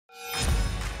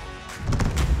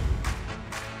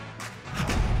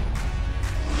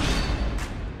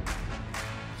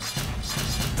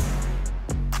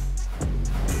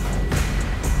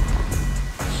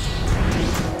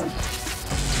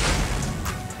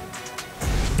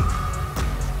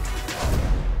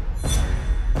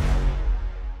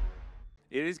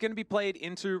is going to be played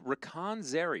into Rakan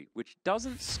Zeri, which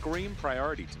doesn't scream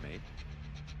priority to me.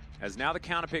 As now the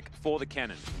counter pick for the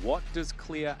Cannon. What does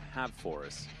Clear have for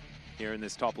us here in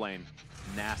this top lane?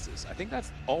 Nasus. I think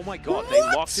that's... Oh my god, they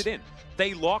locked it in.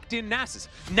 They locked in Nasus.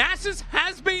 Nasus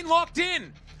has been locked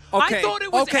in! Okay, I thought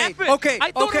it was effort.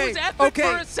 I thought it was effort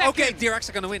for a second. Okay, DRX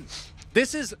are gonna win.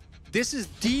 This is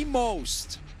the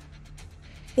most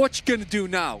what you gonna do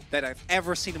now that I've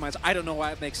ever seen in my life. I don't know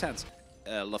why it makes sense.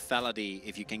 Lethality,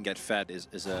 if you can get fed, is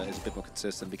a bit more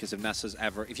consistent, because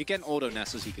if you can auto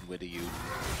Nasus, he can wither you,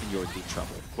 and you're in deep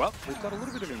trouble. Well, we've got a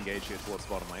little bit of engage here towards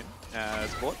bottom lane.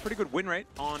 As Bort, pretty good win rate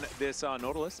on this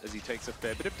Nautilus, as he takes a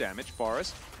fair bit of damage.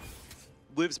 Forest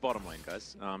lives bottom lane,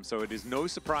 guys. So it is no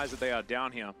surprise that they are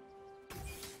down here.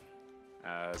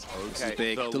 As,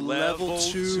 okay, the level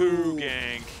 2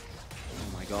 gank.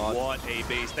 Oh my god. What a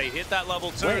beast. They hit that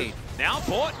level 2. Wait. Now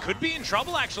Bort could be in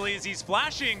trouble, actually, as he's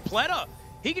flashing. Pleta,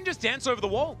 he can just dance over the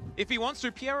wall if he wants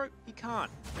to. Piero, he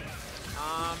can't.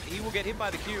 He will get hit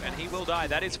by the Q, and he will die.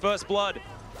 That is first blood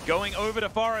going over to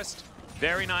Forest.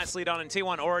 Very nicely done, and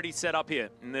T1 already set up here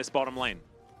in this bottom lane.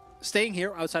 Staying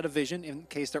here outside of vision in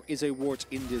case there is a ward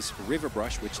in this river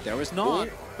brush, which there is not.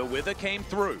 Ooh, the Wither came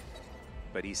through,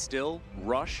 but he still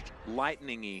rushed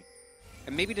lightning-y.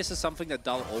 And maybe this is something that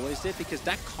Dal always did, because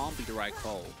that can't be the right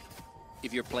call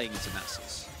if you're playing into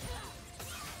Nasus.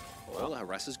 Well,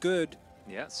 harass is good.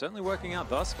 Yeah, certainly working out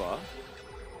thus far.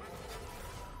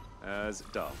 As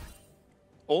Dal.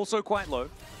 Also quite low.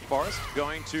 Forest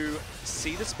going to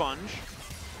see the sponge,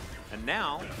 and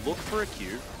now look for a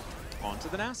Q onto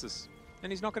the Nasus.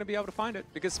 And he's not going to be able to find it,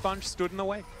 because Sponge stood in the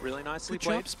way. Really nicely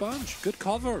played. Good job, Sponge. Good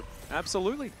cover.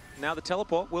 Absolutely. Now the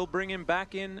teleport will bring him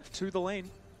back in to the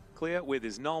lane. Clear with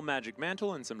his null magic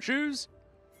mantle and some shoes.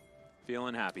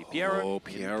 Feeling happy. Piero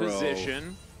in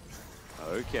position.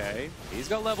 Okay, he's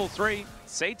got level 3.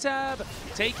 Satab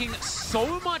taking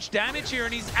so much damage here,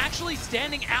 and he's actually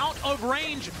standing out of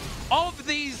range of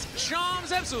these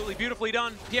charms. Absolutely beautifully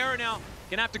done. Piero now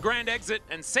gonna have to grand exit,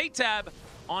 and Satab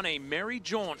on a merry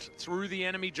jaunt through the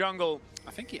enemy jungle.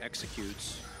 I think he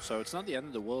executes, so it's not the end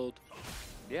of the world.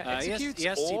 Yeah, executes he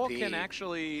has or TP. can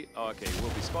actually... Oh, okay, will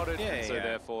be spotted, and so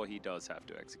therefore he does have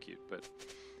to execute. But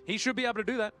he should be able to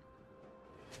do that.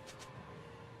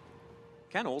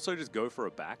 Can also just go for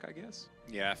a back, I guess.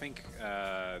 Yeah, I think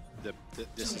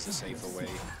this is the safer way,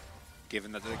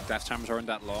 given that the death times aren't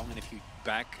that long, and if you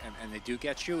back and they do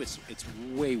get you, it's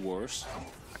way worse.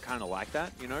 I kind of like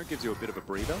that, you know, it gives you a bit of a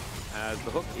breather. As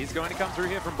the hook is going to come through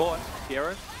here from Bort.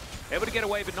 Piero able to get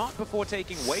away, but not before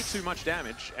taking way too much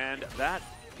damage, and that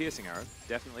piercing arrow,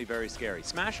 definitely very scary.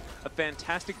 Smash, a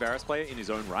fantastic Varus player in his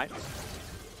own right.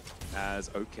 As,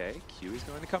 okay, Q is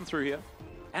going to come through here.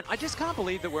 And I just can't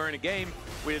believe that we're in a game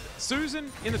with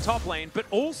Susan in the top lane, but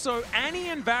also Annie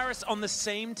and Varus on the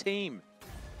same team.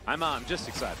 I'm just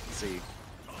excited to see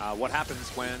what happens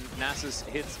when Nasus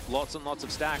hits lots and lots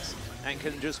of stacks and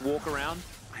can just walk around.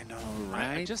 I know,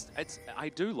 right? I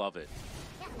do love it.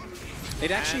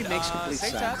 It actually makes complete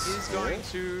sense. Satab is going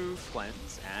to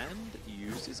cleanse and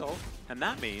use his ult, and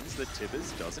that means that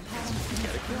Tibbers doesn't have to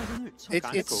get a kill.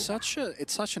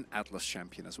 It's such an Atlas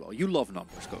champion as well. You love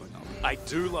numbers going up. I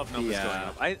do love numbers going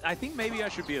up. I think maybe I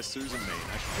should be a Susan main.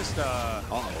 I should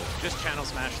just channel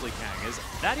Smash Lee Kang.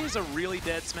 That is a really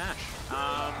dead Smash.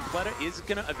 Pleta is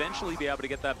going to eventually be able to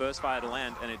get that burst fire to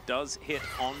land, and it does hit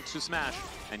onto Smash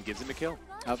and gives him a kill.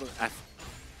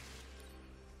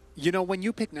 You know, when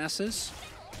you pick Nasus,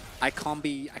 I can't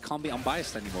be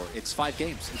unbiased anymore. It's 5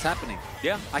 games. It's happening.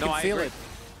 Yeah, I can feel it.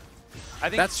 I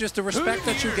think that's just the respect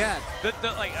that you get. Okay,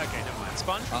 never mind.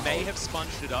 Sponge may have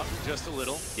sponged it up just a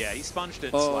little. Yeah, he sponged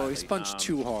it slightly. Oh, he sponged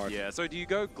too hard. Yeah, so do you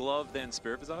go glove then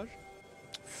Spirit Visage?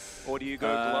 Or do you go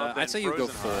glove then I'd say you go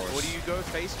Force. Or do you go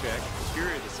face check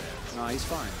Fury of the Sands? No, he's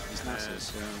fine. He's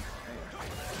Nasus.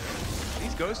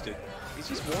 He's ghosted. He's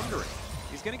just wandering.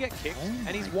 He's going to get kicked,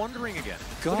 and he's wandering again.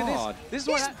 God. Look at this.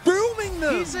 This is he's booming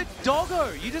them! He's a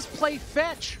doggo. You just play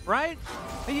fetch, right?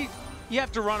 You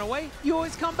have to run away. You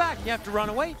always come back. You have to run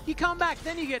away. You come back.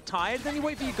 Then you get tired. Then you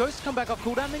wait for your ghost to come back off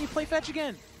cooldown. Then you play fetch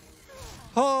again.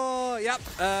 Oh, yep.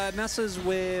 Nasus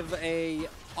with a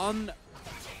unburdened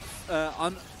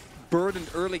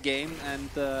early game, and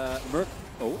Merc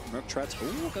treads.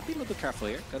 Oh, gotta be a little bit careful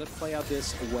here. Gotta play out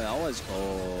this well as.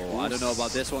 Oh, I don't know about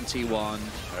this one, T1.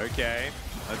 Okay,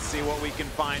 let's see what we can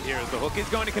find here. The hook is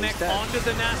going to connect onto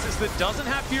the Nasus that doesn't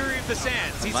have Fury of the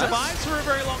Sands. He survives for a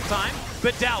very long time,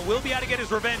 but Dal will be able to get his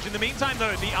revenge. In the meantime,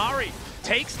 though, the Ahri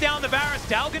takes down the Varus.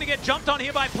 Dal going to get jumped on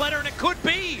here by Pleta, and it could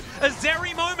be a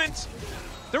Zeri moment.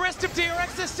 The rest of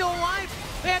DRX are still alive.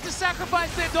 They had to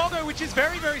sacrifice their doggo, which is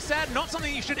very, very sad. Not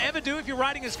something you should ever do if you're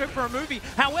writing a script for a movie.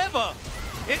 However,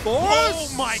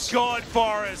 oh my God,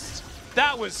 Forest.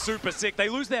 That was super sick. They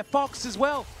lose their fox as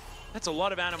well. That's a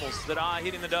lot of animals that are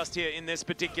hitting the dust here in this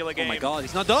particular game. Oh my God,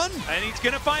 he's not done. And he's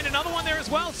going to find another one there as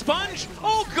well. Sponge.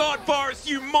 Oh God, Forest,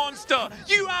 you monster.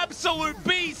 You absolute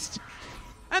beast.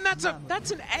 And that's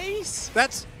an ace.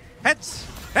 That's heads.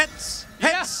 Heads.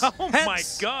 Heads. Yeah. Oh heads, my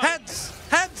God. Heads.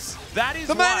 Heads. That is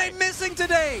the man ain't missing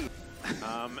today.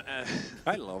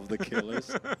 I love the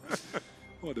Killers.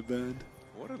 What a band.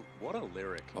 What a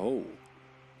lyric. Oh,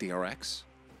 DRX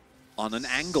on an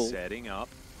angle. Setting up.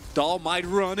 Dahl might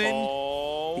run in.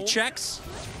 Oh. He checks.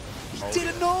 He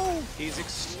didn't know. He's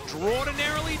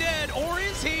extraordinarily dead, or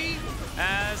is he?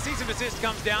 As Cease and Desist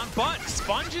comes down, but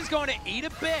Sponge is going to eat a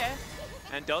bear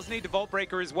and does need to Vault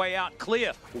Breaker his way out.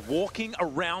 Clear, walking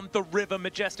around the river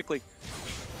majestically.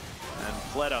 And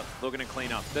Fleta looking to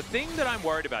clean up. The thing that I'm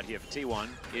worried about here for T1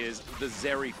 is the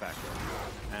Zeri factor.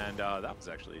 And that was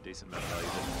actually a decent amount of value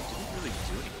that didn't really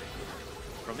do anything.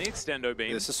 From the extendo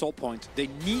beam. This is Assault Point. They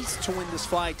need to win this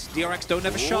fight. DRX don't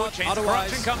have a shot. Chance Otherwise,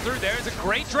 corruption come through. There's a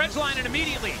great dredge line, and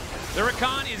immediately the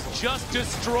Rakan is just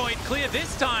destroyed. Clear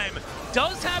this time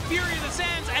does have Fury of the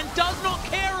Sands and does not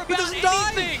care about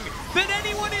anything that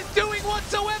anyone is doing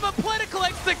whatsoever. Pleta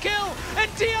collects the kill, and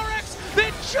DRX,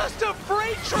 they're just a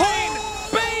freight train.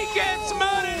 Bay gets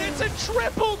murdered. It's a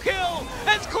triple kill.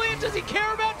 As Clear, does he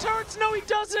care about turrets? No, he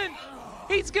doesn't.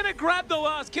 He's gonna grab the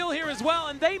last kill here as well,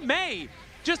 and they may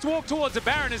just walk towards a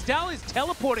Baron as Dahl is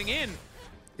teleporting in.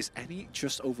 Is Annie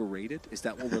just overrated? Is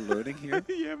that what we're learning here?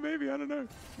 Yeah, maybe, I don't know.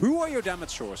 Who are your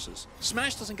damage sources?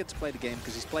 Smash doesn't get to play the game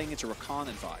because he's playing into Rakan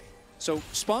and Vi. So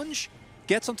Sponge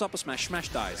gets on top of Smash, Smash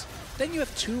dies. Then you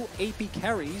have two AP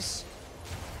carries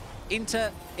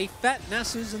into a fat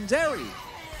Nasus and Zeri.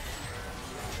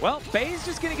 Well, Bay's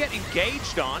just gonna get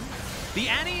engaged on. The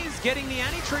Annie is getting the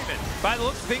Annie treatment. By the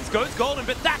looks of things, goes golden,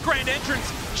 but that grand entrance,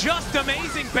 just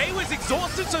amazing. Bay was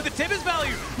exhausted, so the Tibbers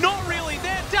value not really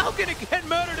there. Dahl gonna get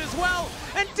murdered as well,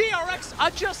 and DRX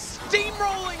are just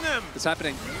steamrolling them. It's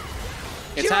happening.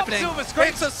 It's happening.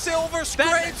 It's a Silver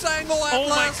Scrapes angle at Oh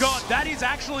my last. God, that is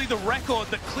actually the record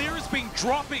that Clear has been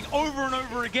dropping over and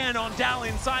over again on Dahl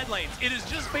in side lanes. It has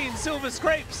just been Silver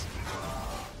Scrapes.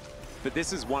 But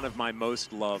this is one of my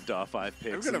most loved R5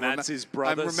 picks, and that's his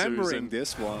brother, I'm remembering Susan.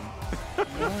 this one.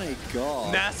 My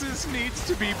God. Nasus needs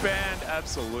to be banned,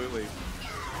 absolutely.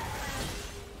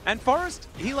 And Forest,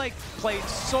 he like played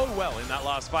so well in that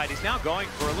last fight. He's now going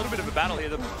for a little bit of a battle here.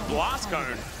 The Blast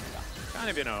Cone, kind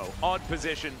of in an odd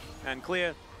position, and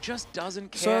Clear just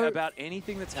doesn't care about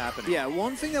anything that's happening. Yeah,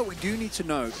 one thing that we do need to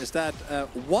note is that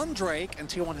one Drake and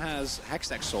T1 has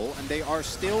Hextech Soul, and they are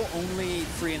still only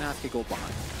 3.5k gold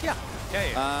behind. Yeah.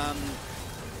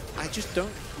 I just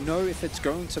don't know if it's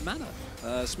going to matter.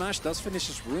 Smash does finish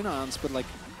his Runans, but like,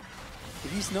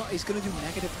 if he's not, he's going to do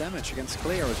negative damage against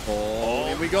Clear as well. Oh,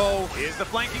 here we go. Here's the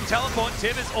flanking teleport.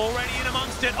 Tib is already in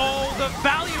amongst it. Oh, the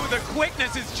value of the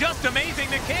quickness is just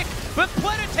amazing. The kick, but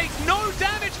Pleta takes no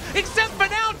damage, except for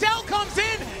now Dahl comes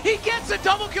in. He gets a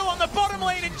double kill on the bottom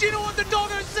lane, and do you know what the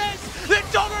doggo says? The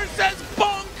doggo says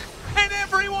bonk, and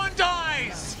everyone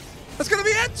dies. That's going to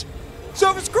be it.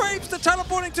 Silver Scrapes, they're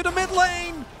teleporting to the mid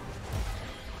lane.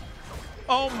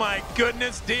 Oh my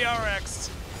goodness, DRX.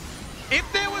 If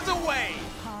there was a way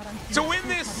to win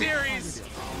this series,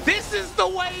 this is the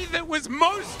way that was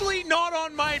mostly not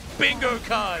on my bingo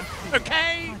card,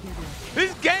 okay?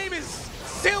 This game is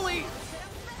silly.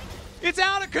 It's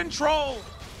out of control.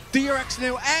 DRX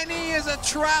knew Annie is a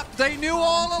trap. They knew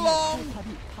all along.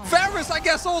 Varus, I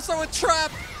guess, also a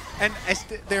trap. And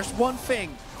there's one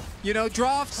thing. You know,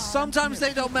 drafts, sometimes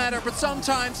they don't matter, but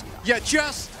sometimes you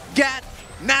just get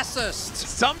Nasus.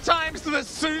 Sometimes the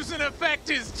Susan effect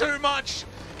is too much.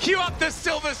 Cue up the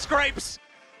Silver Scrapes.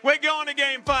 We're going to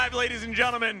Game 5, ladies and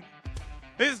gentlemen.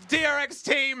 This DRX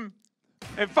team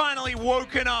have finally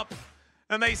woken up,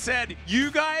 and they said, you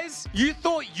guys, you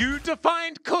thought you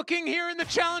defined cooking here in the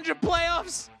Challenger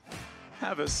playoffs?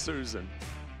 Have a Susan.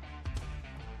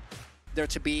 There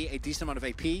to be a decent amount of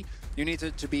AP, you need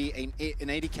to be an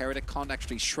AD carry that can't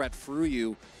actually shred through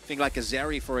you. I think like a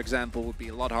Zeri, for example, would be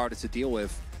a lot harder to deal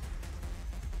with.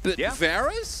 But yeah.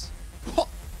 Varus? Ho,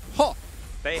 ho,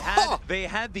 they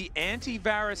had the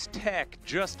anti-Varus tech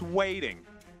just waiting.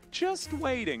 Just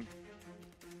waiting.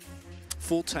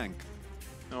 Full tank.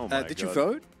 Oh my God. Did you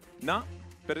vote? No,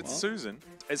 but it's Susan.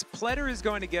 As Pleta is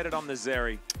going to get it on the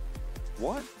Zeri.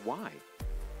 What? Why?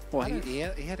 Well, he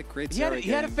had a great Zeri game.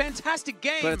 He had a fantastic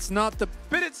game. But it's not the...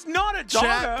 But it's not a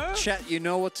doggo. Chat, you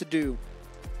know what to do.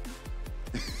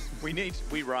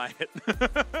 We riot.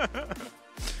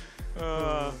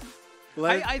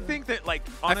 I think that, like,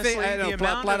 honestly, the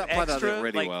amount of extra,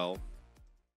 really like, well.